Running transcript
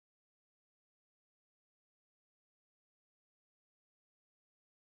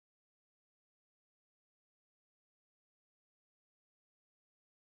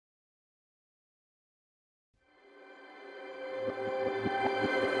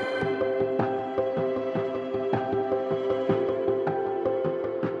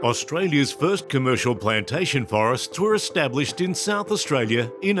Australia's first commercial plantation forests were established in South Australia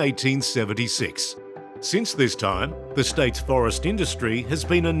in 1876. Since this time, the state's forest industry has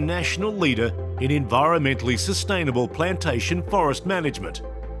been a national leader in environmentally sustainable plantation forest management.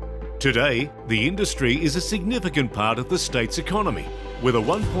 Today, the industry is a significant part of the state's economy, with a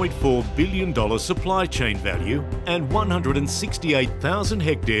 $1.4 billion supply chain value and 168,000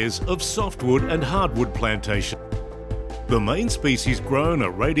 hectares of softwood and hardwood plantation. The main species grown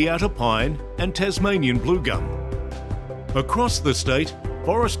are radiata pine and Tasmanian blue gum. Across the state,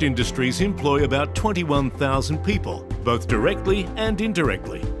 forest industries employ about 21,000 people, both directly and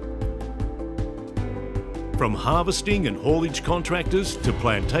indirectly. From harvesting and haulage contractors to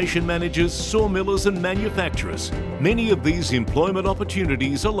plantation managers, sawmillers and manufacturers, many of these employment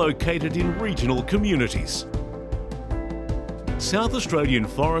opportunities are located in regional communities. South Australian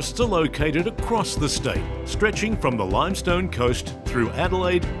forests are located across the state, stretching from the Limestone Coast through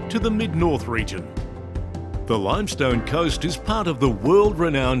Adelaide to the mid-north region. The Limestone Coast is part of the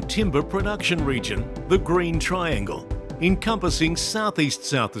world-renowned timber production region, the Green Triangle, encompassing southeast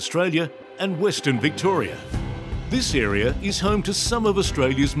South Australia and Western Victoria. This area is home to some of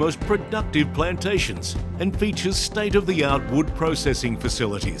Australia's most productive plantations and features state-of-the-art wood processing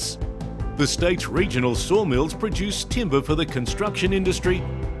facilities. The state's regional sawmills produce timber for the construction industry,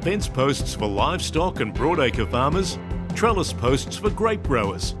 fence posts for livestock and broadacre farmers, trellis posts for grape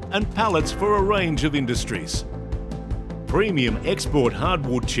growers, and pallets for a range of industries. Premium export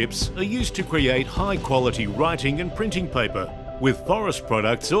hardwood chips are used to create high-quality writing and printing paper, with forest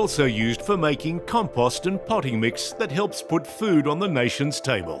products also used for making compost and potting mix that helps put food on the nation's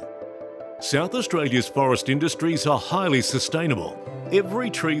table. South Australia's forest industries are highly sustainable. Every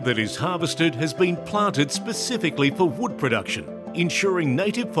tree that is harvested has been planted specifically for wood production, ensuring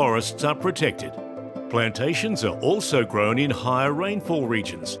native forests are protected. Plantations are also grown in higher rainfall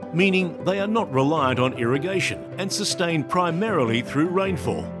regions, meaning they are not reliant on irrigation and sustained primarily through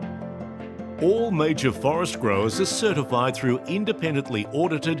rainfall. All major forest growers are certified through independently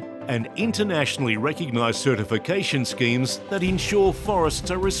audited and internationally recognised certification schemes that ensure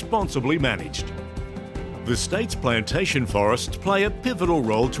forests are responsibly managed. The state's plantation forests play a pivotal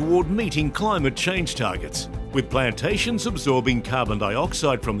role toward meeting climate change targets, with plantations absorbing carbon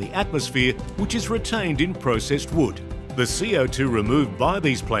dioxide from the atmosphere, which is retained in processed wood. The CO2 removed by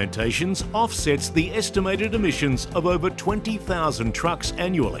these plantations offsets the estimated emissions of over 20,000 trucks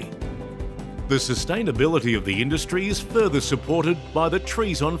annually. The sustainability of the industry is further supported by the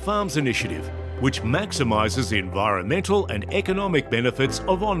Trees on Farms initiative, which maximises the environmental and economic benefits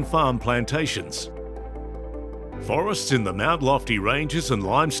of on-farm plantations. Forests in the Mount Lofty Ranges and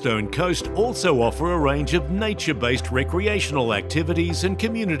Limestone Coast also offer a range of nature-based recreational activities and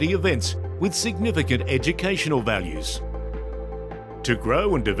community events with significant educational values. To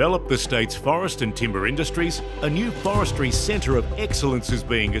grow and develop the state's forest and timber industries, a new forestry centre of excellence is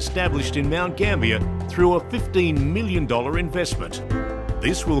being established in Mount Gambier through a $15 million investment.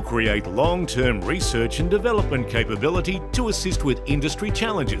 This will create long-term research and development capability to assist with industry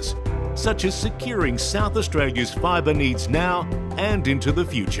challenges, such as securing South Australia's fibre needs now and into the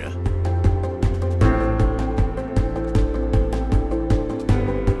future.